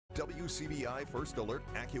WCBI First Alert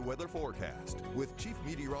AccuWeather Forecast with Chief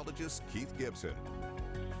Meteorologist Keith Gibson.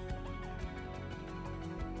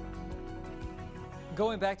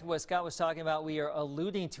 Going back to what Scott was talking about, we are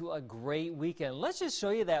alluding to a great weekend. Let's just show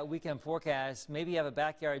you that weekend forecast. Maybe you have a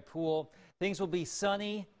backyard pool. Things will be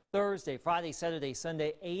sunny Thursday, Friday, Saturday,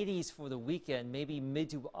 Sunday, 80s for the weekend, maybe mid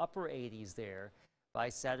to upper 80s there by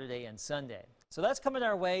Saturday and Sunday. So that's coming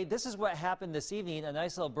our way. This is what happened this evening, a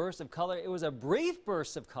nice little burst of color. It was a brief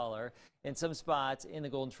burst of color in some spots in the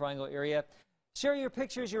Golden Triangle area. Share your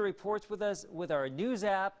pictures, your reports with us with our news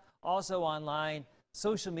app, also online,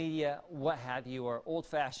 social media, what have you, or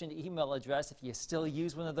old-fashioned email address if you still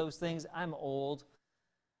use one of those things. I'm old.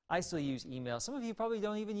 I still use email. Some of you probably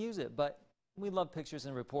don't even use it, but we love pictures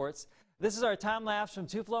and reports. This is our time lapse from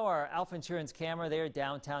Tupelo, our Alpha Insurance camera there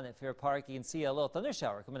downtown at Fair Park. You can see a little thunder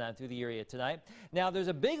shower coming on through the area tonight. Now, there's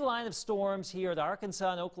a big line of storms here at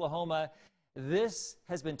Arkansas and Oklahoma. This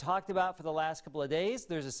has been talked about for the last couple of days.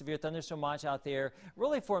 There's a severe thunderstorm watch out there,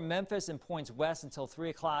 really for Memphis and points west until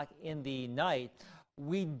 3 o'clock in the night.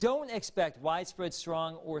 We don't expect widespread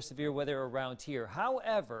strong or severe weather around here.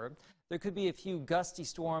 However, there could be a few gusty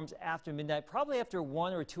storms after midnight, probably after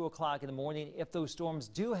 1 or 2 o'clock in the morning if those storms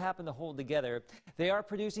do happen to hold together. They are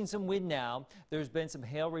producing some wind now. There's been some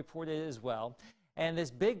hail reported as well. And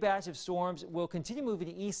this big batch of storms will continue moving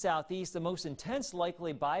east-southeast, the most intense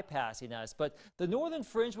likely bypassing us. But the northern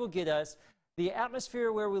fringe will get us. The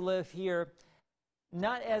atmosphere where we live here,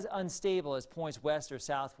 not as unstable as points west or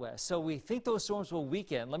southwest. So we think those storms will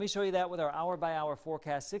weaken. Let me show you that with our hour-by-hour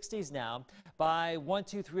forecast. 60s now. By 1,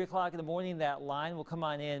 2, 3 o'clock in the morning, that line will come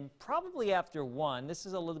on in probably after 1. This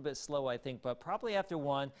is a little bit slow, I think, but probably after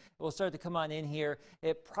 1, it will start to come on in here.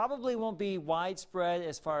 It probably won't be widespread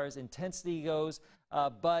as far as intensity goes,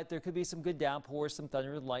 but there could be some good downpours, some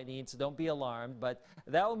thunder and lightning, so don't be alarmed. But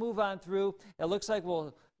that will move on through. It looks like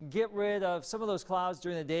we'll get rid of some of those clouds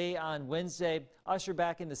during the day on Wednesday, usher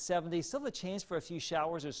back in the 70s. Still a chance for a few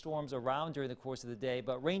showers or storms around during the course of the day,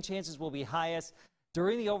 but rain chances will be highest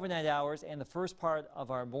during the overnight hours and the first part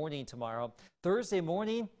of our morning tomorrow. Thursday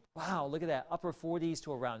morning, wow, look at that, upper 40s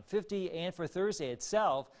to around 50. And for Thursday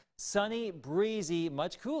itself, sunny, breezy,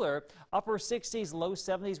 much cooler, upper 60s, low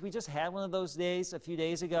 70s. We just had one of those days a few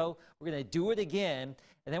days ago. We're going to do it again,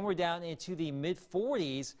 and then we're down into the mid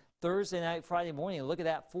 40s Thursday night, Friday morning. Look at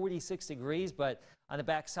that, 46 degrees, but on the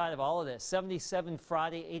backside of all of this, 77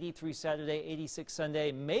 Friday, 83 Saturday, 86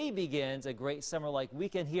 Sunday. May begins a great summer-like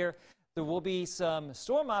weekend here. There will be some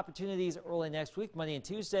storm opportunities early next week, Monday and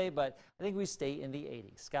Tuesday, but I think we stay in the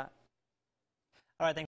 80s. Scott? All right, thanks.